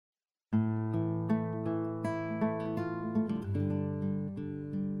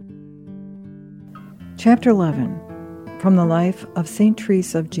Chapter 11, from the life of St.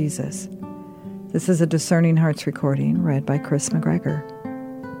 Teresa of Jesus. This is a Discerning Hearts recording read by Chris McGregor.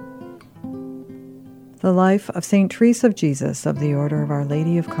 The life of St. Teresa of Jesus of the Order of Our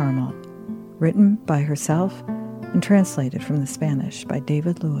Lady of Carmel, written by herself and translated from the Spanish by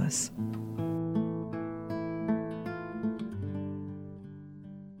David Lewis.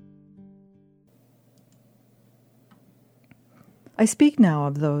 I speak now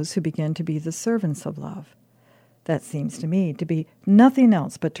of those who begin to be the servants of love. That seems to me to be nothing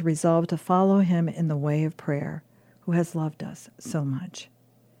else but to resolve to follow him in the way of prayer, who has loved us so much.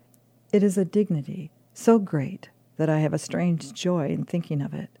 It is a dignity so great that I have a strange joy in thinking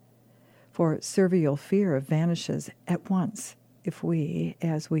of it, for servile fear vanishes at once if we,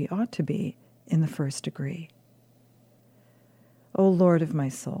 as we ought to be, in the first degree. O Lord of my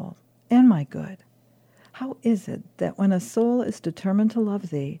soul and my good, how is it that when a soul is determined to love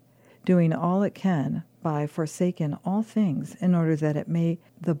thee, doing all it can by forsaking all things in order that it may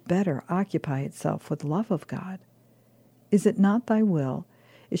the better occupy itself with love of God, is it not thy will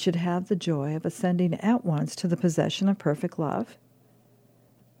it should have the joy of ascending at once to the possession of perfect love?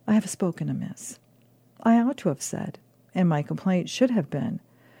 I have spoken amiss. I ought to have said, and my complaint should have been,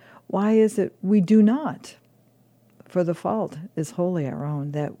 why is it we do not? For the fault is wholly our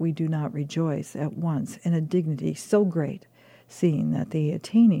own, that we do not rejoice at once in a dignity so great, seeing that the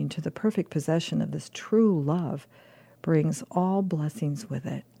attaining to the perfect possession of this true love brings all blessings with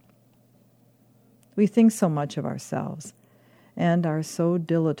it. We think so much of ourselves, and are so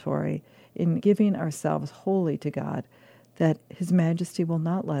dilatory in giving ourselves wholly to God, that His Majesty will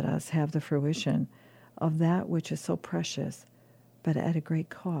not let us have the fruition of that which is so precious, but at a great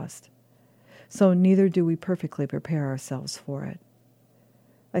cost. So neither do we perfectly prepare ourselves for it.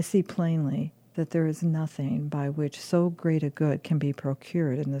 I see plainly that there is nothing by which so great a good can be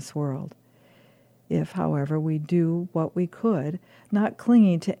procured in this world. If, however, we do what we could, not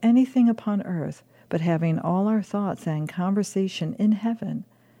clinging to anything upon earth, but having all our thoughts and conversation in heaven,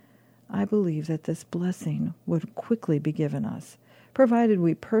 I believe that this blessing would quickly be given us, provided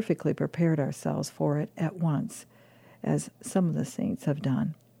we perfectly prepared ourselves for it at once, as some of the saints have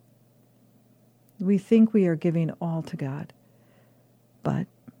done. We think we are giving all to God, but,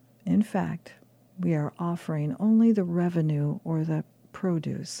 in fact, we are offering only the revenue or the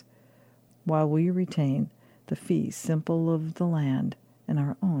produce, while we retain the fee simple of the land in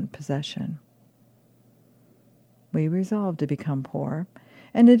our own possession. We resolve to become poor,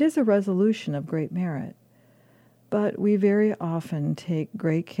 and it is a resolution of great merit, but we very often take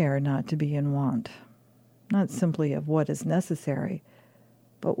great care not to be in want, not simply of what is necessary,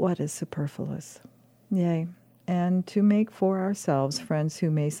 but what is superfluous. Yea, and to make for ourselves friends who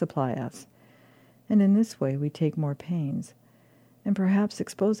may supply us. And in this way we take more pains, and perhaps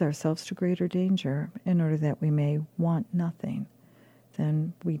expose ourselves to greater danger, in order that we may want nothing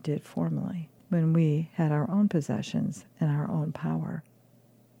than we did formerly, when we had our own possessions and our own power.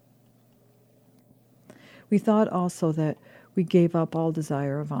 We thought also that we gave up all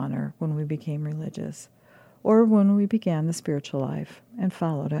desire of honor when we became religious, or when we began the spiritual life and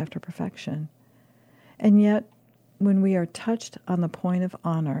followed after perfection. And yet, when we are touched on the point of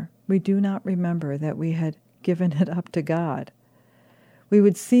honor, we do not remember that we had given it up to God. We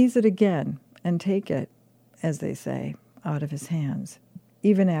would seize it again and take it, as they say, out of his hands,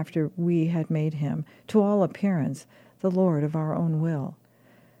 even after we had made him, to all appearance, the Lord of our own will.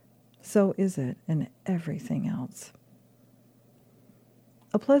 So is it in everything else.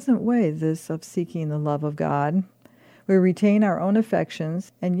 A pleasant way, this, of seeking the love of God. We retain our own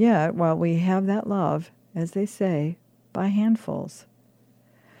affections, and yet, while we have that love, as they say, by handfuls,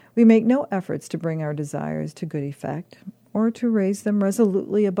 we make no efforts to bring our desires to good effect, or to raise them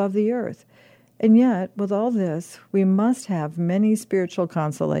resolutely above the earth. And yet, with all this, we must have many spiritual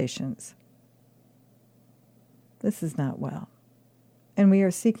consolations. This is not well, and we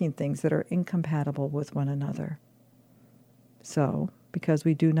are seeking things that are incompatible with one another. So, because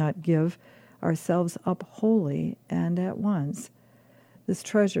we do not give ourselves up wholly and at once, this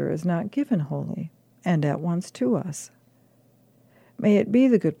treasure is not given wholly and at once to us. May it be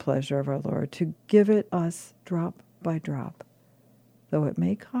the good pleasure of our Lord to give it us drop by drop, though it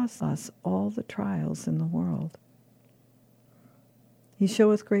may cost us all the trials in the world. He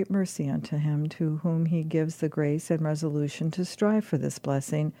showeth great mercy unto him to whom he gives the grace and resolution to strive for this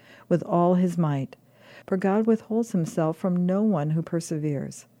blessing with all his might, for God withholds himself from no one who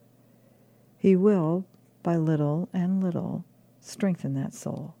perseveres. He will, by little and little, strengthen that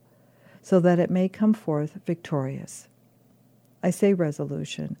soul, so that it may come forth victorious. I say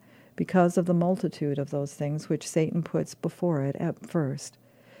resolution, because of the multitude of those things which Satan puts before it at first,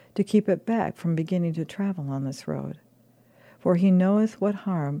 to keep it back from beginning to travel on this road. For he knoweth what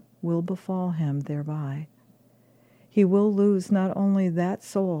harm will befall him thereby. He will lose not only that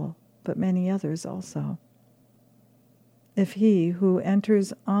soul, but many others also. If he who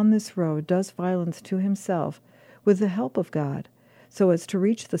enters on this road does violence to himself with the help of God, so as to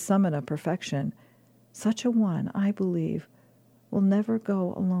reach the summit of perfection, such a one, I believe, will never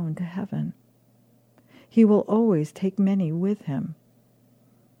go alone to heaven. He will always take many with him.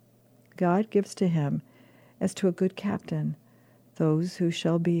 God gives to him, as to a good captain, those who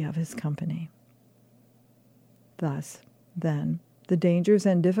shall be of his company. Thus, then, the dangers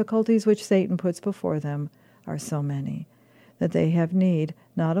and difficulties which Satan puts before them are so many, that they have need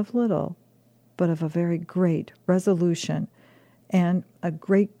not of little, but of a very great resolution and a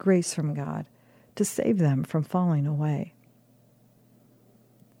great grace from God to save them from falling away.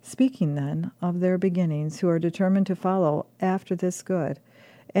 Speaking, then, of their beginnings who are determined to follow after this good,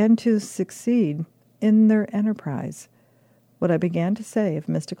 and to succeed in their enterprise, what I began to say of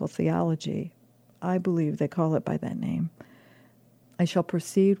mystical theology, I believe they call it by that name, I shall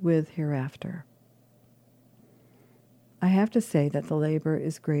proceed with hereafter. I have to say that the labor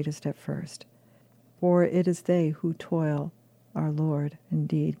is greatest at first, for it is they who toil, our Lord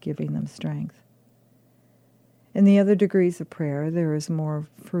indeed giving them strength. In the other degrees of prayer there is more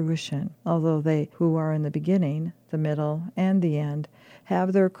fruition, although they who are in the beginning, the middle, and the end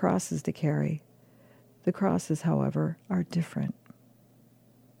have their crosses to carry. The crosses, however, are different.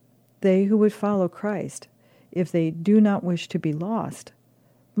 They who would follow Christ, if they do not wish to be lost,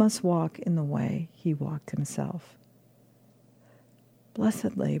 must walk in the way he walked himself.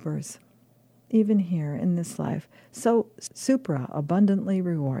 Blessed labors, even here in this life, so supra-abundantly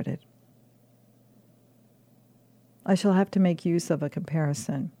rewarded. I shall have to make use of a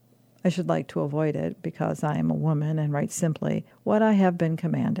comparison. I should like to avoid it because I am a woman and write simply what I have been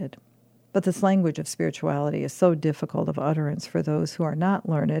commanded. But this language of spirituality is so difficult of utterance for those who are not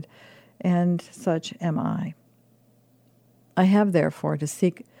learned, and such am I. I have therefore to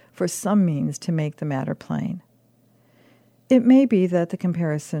seek for some means to make the matter plain. It may be that the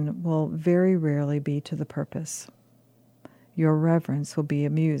comparison will very rarely be to the purpose. Your reverence will be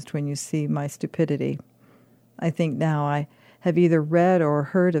amused when you see my stupidity. I think now I have either read or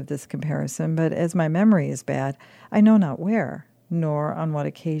heard of this comparison, but as my memory is bad, I know not where, nor on what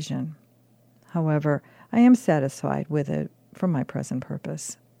occasion. However, I am satisfied with it for my present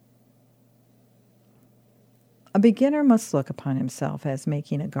purpose. A beginner must look upon himself as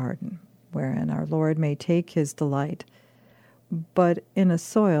making a garden, wherein our Lord may take his delight, but in a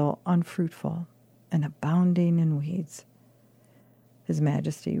soil unfruitful and abounding in weeds. His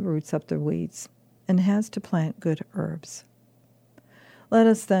Majesty roots up the weeds and has to plant good herbs. Let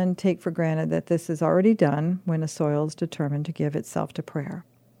us then take for granted that this is already done when a soil is determined to give itself to prayer,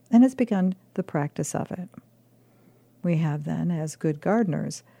 and has begun the practice of it. We have then, as good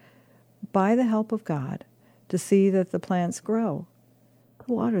gardeners, by the help of God, to see that the plants grow,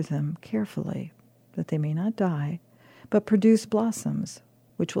 to water them carefully, that they may not die, but produce blossoms,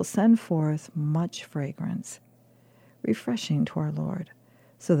 which will send forth much fragrance, refreshing to our Lord,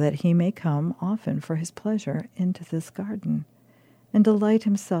 so that he may come often for his pleasure into this garden, and delight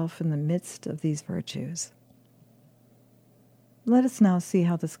himself in the midst of these virtues. Let us now see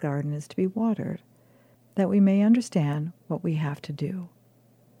how this garden is to be watered, that we may understand what we have to do,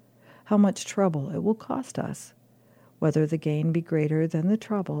 how much trouble it will cost us, whether the gain be greater than the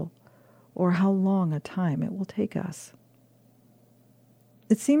trouble, or how long a time it will take us.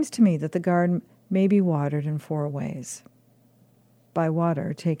 It seems to me that the garden may be watered in 4 ways. By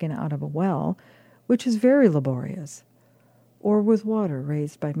water taken out of a well, which is very laborious, or with water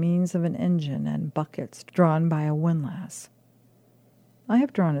raised by means of an engine and buckets drawn by a windlass. I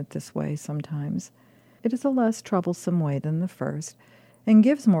have drawn it this way sometimes. It is a less troublesome way than the first, and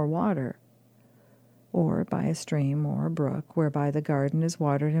gives more water, or by a stream or a brook, whereby the garden is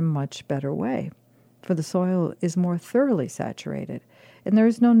watered in much better way, for the soil is more thoroughly saturated, and there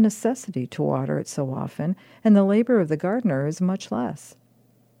is no necessity to water it so often, and the labor of the gardener is much less.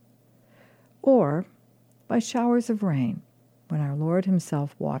 Or by showers of rain, when our Lord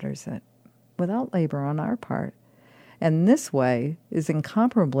himself waters it, without labor on our part, and this way is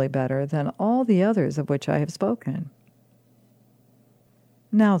incomparably better than all the others of which I have spoken.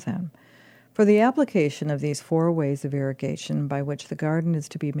 Now then, for the application of these 4 ways of irrigation by which the garden is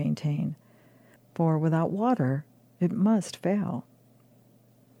to be maintained, for without water it must fail.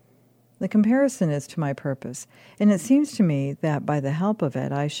 The comparison is to my purpose, and it seems to me that by the help of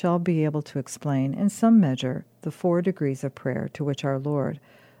it I shall be able to explain in some measure the 4 degrees of prayer to which our Lord,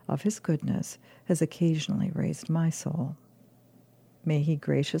 of his goodness, has occasionally raised my soul. May he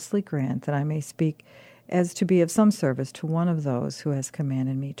graciously grant that I may speak as to be of some service to one of those who has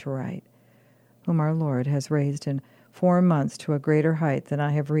commanded me to write, whom our Lord has raised in 4 months to a greater height than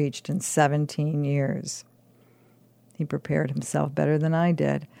I have reached in 17 years. He prepared himself better than I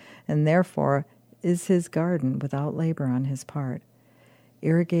did, and therefore is his garden without labor on his part,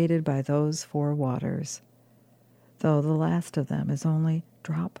 irrigated by those 4 waters, though the last of them is only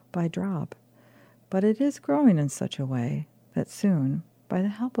drop by drop. But it is growing in such a way that soon, by the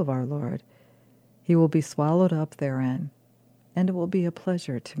help of our Lord, he will be swallowed up therein, and it will be a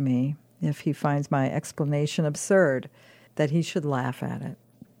pleasure to me, if he finds my explanation absurd, that he should laugh at it.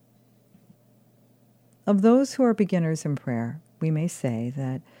 Of those who are beginners in prayer, we may say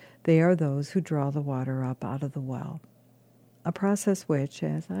that they are those who draw the water up out of the well, a process which,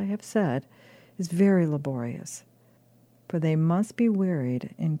 as I have said, is very laborious, for they must be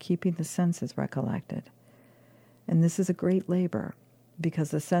wearied in keeping the senses recollected. And this is a great labor,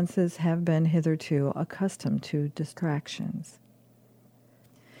 because the senses have been hitherto accustomed to distractions.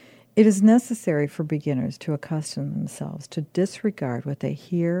 It is necessary for beginners to accustom themselves to disregard what they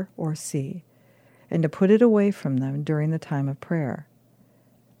hear or see, and to put it away from them during the time of prayer.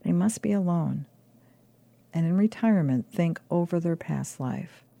 They must be alone, and in retirement think over their past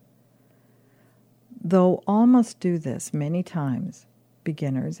life. Though all must do this many times,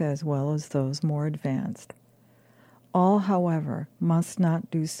 beginners as well as those more advanced, all, however, must not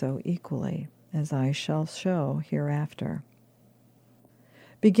do so equally, as I shall show hereafter.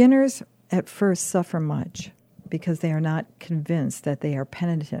 Beginners at first suffer much, because they are not convinced that they are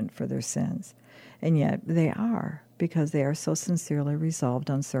penitent for their sins, and yet they are, because they are so sincerely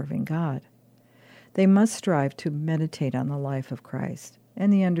resolved on serving God. They must strive to meditate on the life of Christ,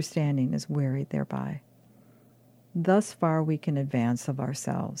 and the understanding is wearied thereby. Thus far we can advance of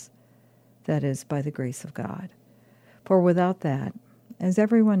ourselves, that is, by the grace of God. For without that, as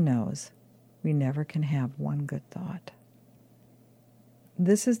everyone knows, we never can have one good thought.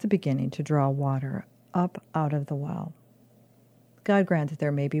 This is the beginning to draw water up out of the well. God grant that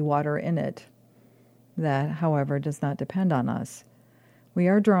there may be water in it. That, however, does not depend on us. We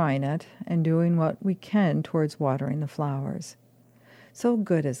are drawing it and doing what we can towards watering the flowers. So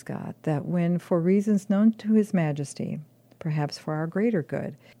good is God that when, for reasons known to his majesty, perhaps for our greater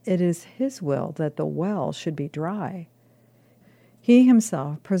good, it is his will that the well should be dry, he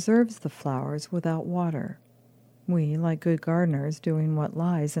himself preserves the flowers without water, we, like good gardeners, doing what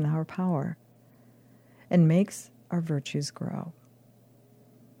lies in our power, and makes our virtues grow.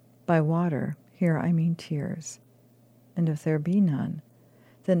 By water, here I mean tears, and if there be none,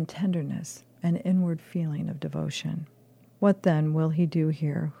 then tenderness and inward feeling of devotion. What then will he do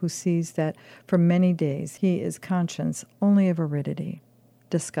here who sees that for many days he is conscious only of aridity,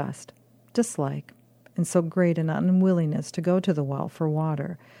 disgust, dislike, and so great an unwillingness to go to the well for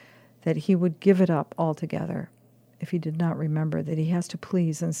water that he would give it up altogether if he did not remember that he has to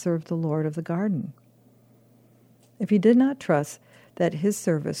please and serve the Lord of the garden? If he did not trust that his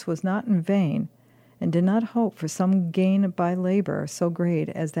service was not in vain, and did not hope for some gain by labor so great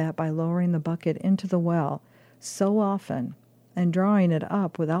as that by lowering the bucket into the well so often and drawing it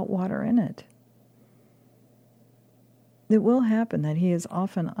up without water in it, it will happen that he is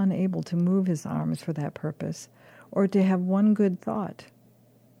often unable to move his arms for that purpose, or to have one good thought,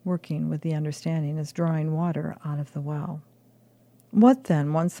 working with the understanding as drawing water out of the well. What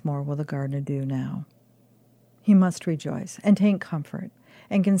then once more will the gardener do now? He must rejoice and take comfort,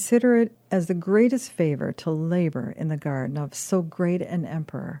 and consider it as the greatest favor to labor in the garden of so great an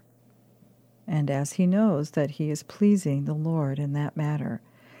emperor. And as he knows that he is pleasing the Lord in that matter,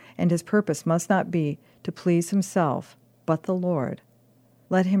 and his purpose must not be to please himself, but the Lord,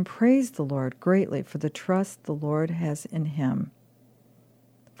 let him praise the Lord greatly for the trust the Lord has in him.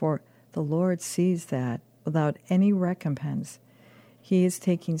 For the Lord sees that, without any recompense, he is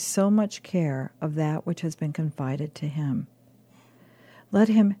taking so much care of that which has been confided to him. Let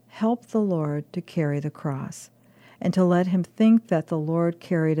him help the Lord to carry the cross, and to let him think that the Lord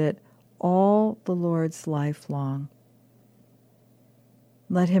carried it all the Lord's life long.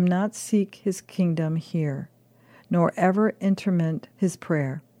 Let him not seek his kingdom here, nor ever intermit his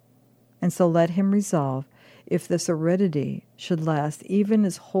prayer, and so let him resolve, if this aridity should last even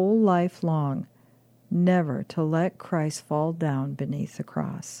his whole life long, never to let Christ fall down beneath the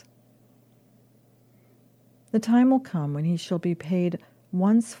cross. The time will come when he shall be paid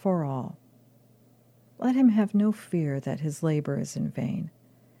once for all. Let him have no fear that his labor is in vain.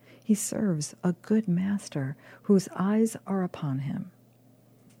 He serves a good master whose eyes are upon him.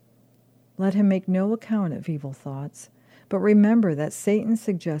 Let him make no account of evil thoughts, but remember that Satan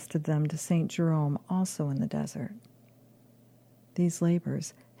suggested them to St. Jerome also in the desert. These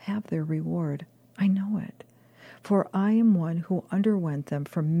labors have their reward. I know it, for I am one who underwent them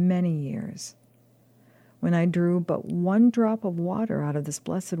for many years. When I drew but one drop of water out of this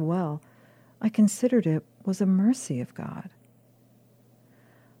blessed well, I considered it was a mercy of God.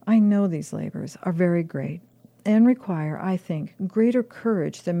 I know these labors are very great and require, I think, greater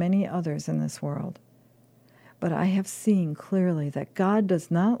courage than many others in this world. But I have seen clearly that God does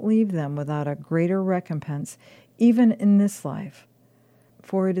not leave them without a greater recompense, even in this life.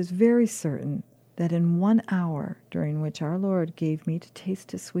 For it is very certain that in 1 hour during which our Lord gave me to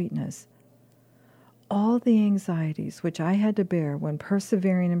taste His sweetness, all the anxieties which I had to bear when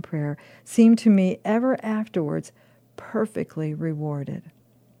persevering in prayer seemed to me ever afterwards perfectly rewarded.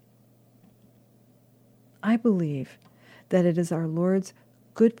 I believe that it is our Lord's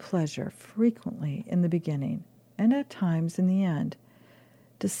good pleasure frequently in the beginning, and at times in the end,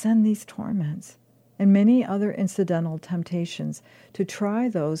 to send these torments and many other incidental temptations to try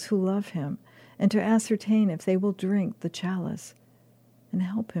those who love Him and to ascertain if they will drink the chalice and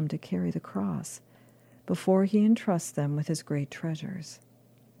help Him to carry the cross before He entrusts them with His great treasures.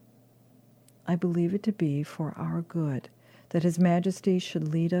 I believe it to be for our good that His Majesty should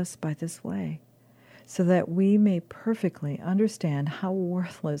lead us by this way, so that we may perfectly understand how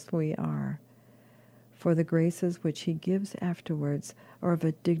worthless we are. For the graces which He gives afterwards are of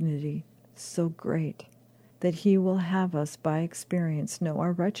a dignity so great that He will have us by experience know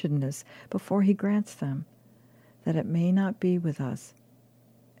our wretchedness before He grants them, that it may not be with us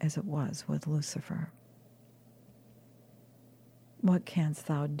as it was with Lucifer. What canst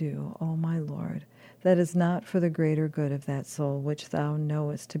thou do, O my Lord, that is not for the greater good of that soul which thou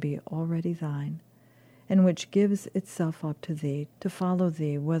knowest to be already thine, and which gives itself up to thee, to follow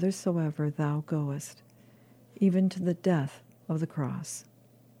thee whithersoever thou goest, even to the death of the cross,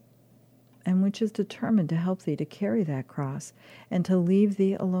 and which is determined to help thee to carry that cross, and to leave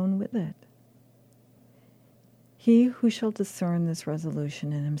thee alone with it? He who shall discern this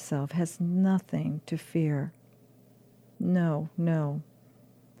resolution in himself has nothing to fear. No, no.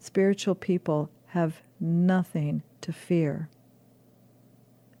 Spiritual people have nothing to fear.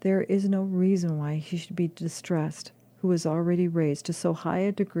 There is no reason why he should be distressed who is already raised to so high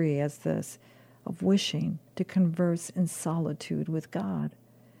a degree as this of wishing to converse in solitude with God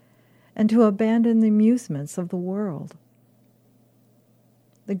and to abandon the amusements of the world.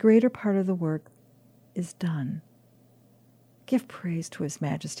 The greater part of the work is done. Give praise to His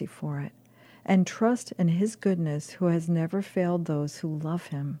Majesty for it, and trust in His goodness who has never failed those who love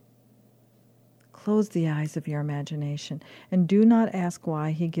Him. Close the eyes of your imagination, and do not ask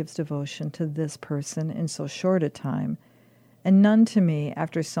why He gives devotion to this person in so short a time, and none to me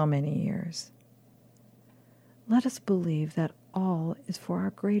after so many years. Let us believe that all is for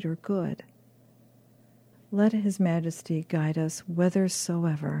our greater good. Let His Majesty guide us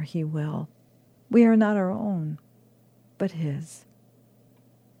whithersoever He will. We are not our own, but His.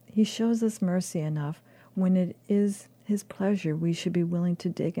 He shows us mercy enough when it is His pleasure we should be willing to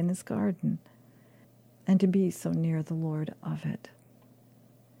dig in His garden, and to be so near the Lord of it.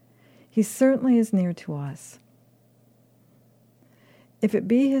 He certainly is near to us. If it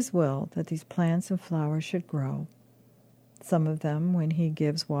be His will that these plants and flowers should grow, some of them when He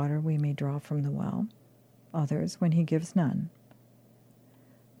gives water we may draw from the well, others when He gives none,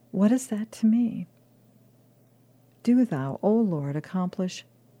 what is that to me? Do Thou, O Lord, accomplish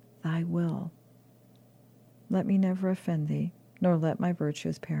Thy will. Let me never offend Thee, nor let my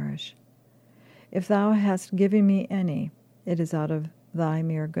virtues perish. If Thou hast given me any, it is out of Thy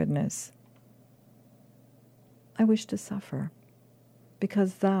mere goodness. I wish to suffer,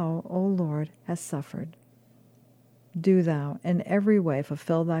 because Thou, O Lord, hast suffered. Do Thou in every way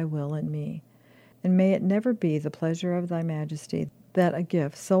fulfill Thy will in me, and may it never be the pleasure of Thy Majesty that a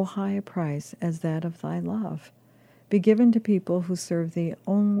gift so high a price as that of Thy love be given to people who serve Thee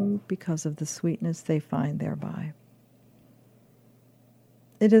only because of the sweetness they find thereby.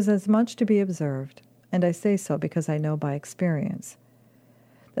 It is as much to be observed, and I say so because I know by experience,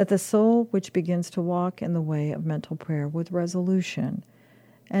 that the soul which begins to walk in the way of mental prayer with resolution,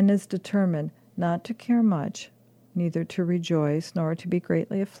 and is determined not to care much, neither to rejoice nor to be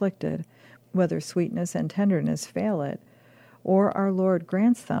greatly afflicted, whether sweetness and tenderness fail it, or our Lord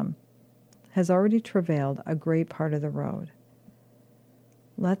grants them, has already travailed a great part of the road.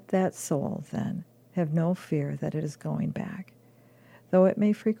 Let that soul, then, have no fear that it is going back, though it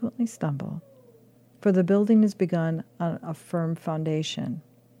may frequently stumble, for the building is begun on a firm foundation.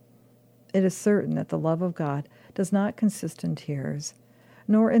 It is certain that the love of God does not consist in tears,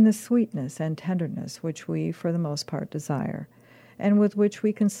 nor in the sweetness and tenderness which we, for the most part, desire, and with which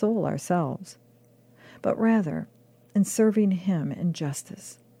we console ourselves, but rather in serving Him in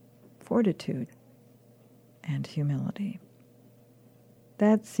justice, fortitude, and humility.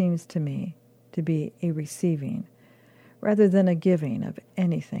 That seems to me to be a receiving rather than a giving of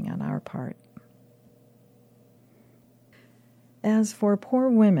anything on our part. As for poor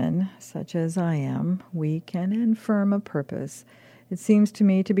women, such as I am, weak and infirm of purpose, it seems to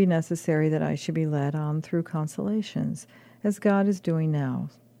me to be necessary that I should be led on through consolations, as God is doing now,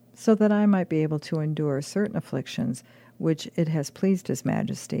 so that I might be able to endure certain afflictions which it has pleased His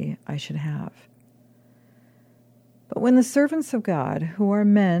Majesty I should have. But when the servants of God, who are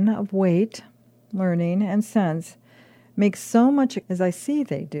men of weight, learning, and sense, make so much as I see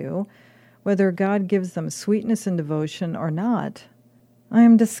they do, whether God gives them sweetness and devotion or not, I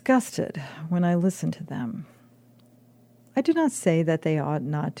am disgusted when I listen to them. I do not say that they ought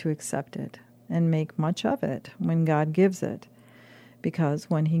not to accept it and make much of it when God gives it, because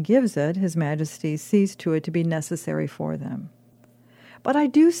when He gives it, His Majesty sees to it to be necessary for them. But I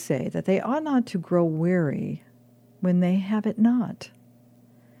do say that they ought not to grow weary when they have it not.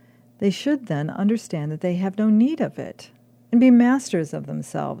 They should then understand that they have no need of it, and be masters of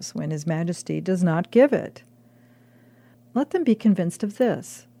themselves when His Majesty does not give it. Let them be convinced of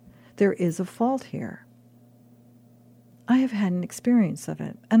this. There is a fault here. I have had an experience of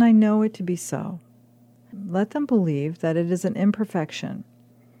it, and I know it to be so. Let them believe that it is an imperfection.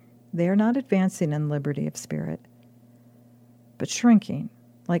 They are not advancing in liberty of spirit, but shrinking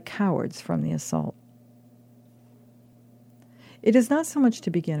like cowards from the assault. It is not so much to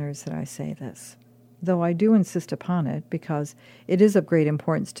beginners that I say this, though I do insist upon it, because it is of great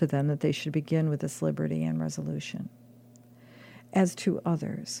importance to them that they should begin with this liberty and resolution. As to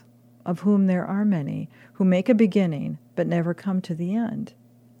others, of whom there are many who make a beginning but never come to the end,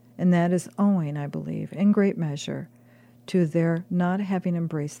 and that is owing, I believe, in great measure, to their not having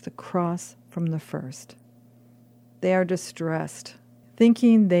embraced the cross from the first. They are distressed,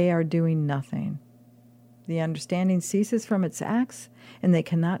 thinking they are doing nothing. The understanding ceases from its acts, and they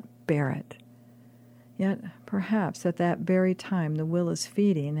cannot bear it. Yet, perhaps at that very time the will is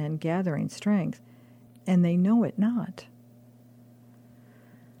feeding and gathering strength, and they know it not.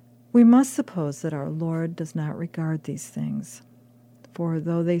 We must suppose that our Lord does not regard these things, for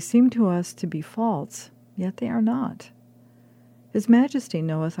though they seem to us to be faults, yet they are not. His Majesty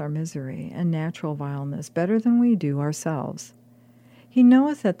knoweth our misery and natural vileness better than we do ourselves. He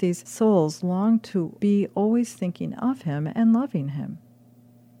knoweth that these souls long to be always thinking of Him and loving Him.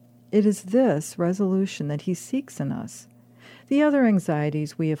 It is this resolution that He seeks in us. The other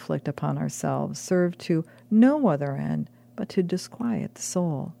anxieties we afflict upon ourselves serve to no other end but to disquiet the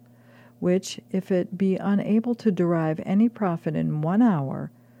soul, which, if it be unable to derive any profit in 1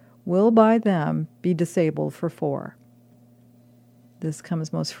 hour, will by them be disabled for 4. This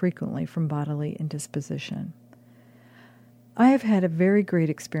comes most frequently from bodily indisposition. I have had a very great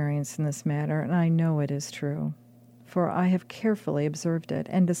experience in this matter, and I know it is true, for I have carefully observed it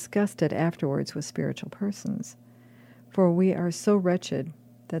and discussed it afterwards with spiritual persons. For we are so wretched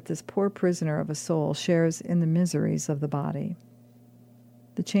that this poor prisoner of a soul shares in the miseries of the body.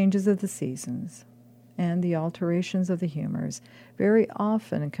 The changes of the seasons and the alterations of the humors very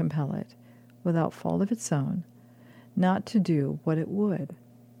often compel it, without fault of its own, not to do what it would,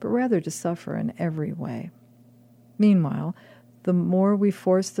 but rather to suffer in every way. Meanwhile, the more we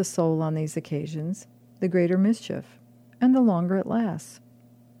force the soul on these occasions, the greater mischief, and the longer it lasts.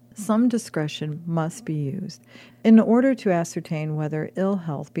 Some discretion must be used in order to ascertain whether ill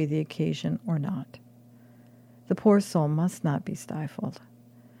health be the occasion or not. The poor soul must not be stifled.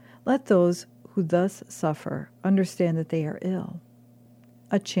 Let those who thus suffer understand that they are ill.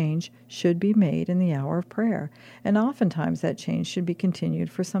 A change should be made in the hour of prayer, and oftentimes that change should be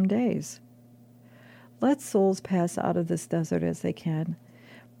continued for some days. Let souls pass out of this desert as they can,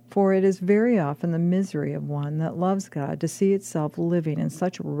 for it is very often the misery of one that loves God to see itself living in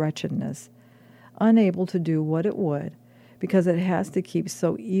such wretchedness, unable to do what it would, because it has to keep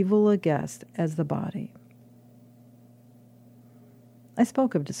so evil a guest as the body. I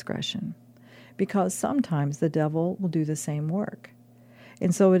spoke of discretion, because sometimes the devil will do the same work,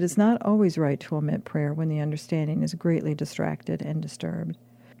 and so it is not always right to omit prayer when the understanding is greatly distracted and disturbed,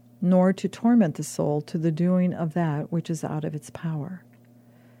 nor to torment the soul to the doing of that which is out of its power.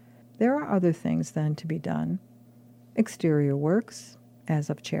 There are other things then to be done, exterior works,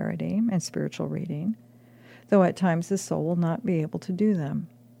 as of charity and spiritual reading, though at times the soul will not be able to do them.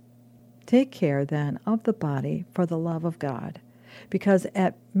 Take care then of the body for the love of God, because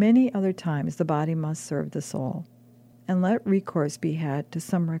at many other times the body must serve the soul, and let recourse be had to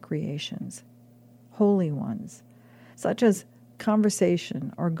some recreations, holy ones, such as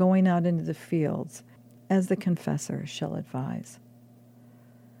conversation or going out into the fields, as the confessor shall advise.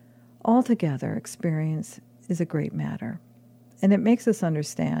 Altogether, experience is a great matter, and it makes us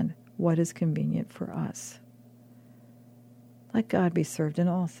understand what is convenient for us. Let God be served in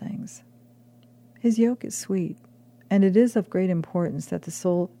all things. His yoke is sweet, and it is of great importance that the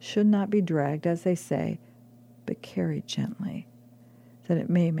soul should not be dragged, as they say, but carried gently, that it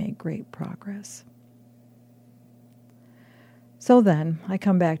may make great progress. So then, I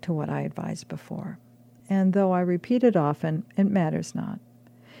come back to what I advised before, and though I repeat it often, it matters not.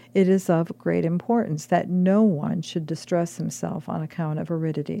 It is of great importance that no one should distress himself on account of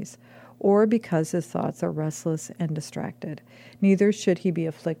aridities, or because his thoughts are restless and distracted. Neither should he be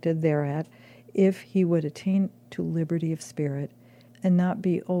afflicted thereat, if he would attain to liberty of spirit, and not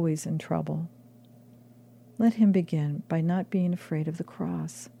be always in trouble. Let him begin by not being afraid of the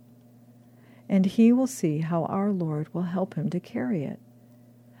cross, and he will see how our Lord will help him to carry it,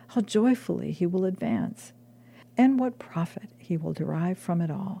 how joyfully he will advance, and what profit he will derive from it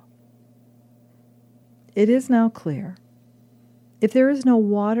all. It is now clear, if there is no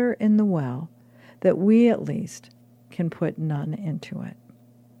water in the well, that we at least can put none into it.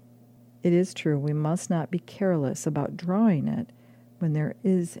 It is true we must not be careless about drawing it when there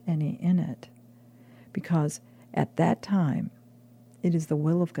is any in it, because at that time it is the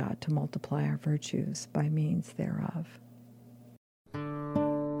will of God to multiply our virtues by means thereof.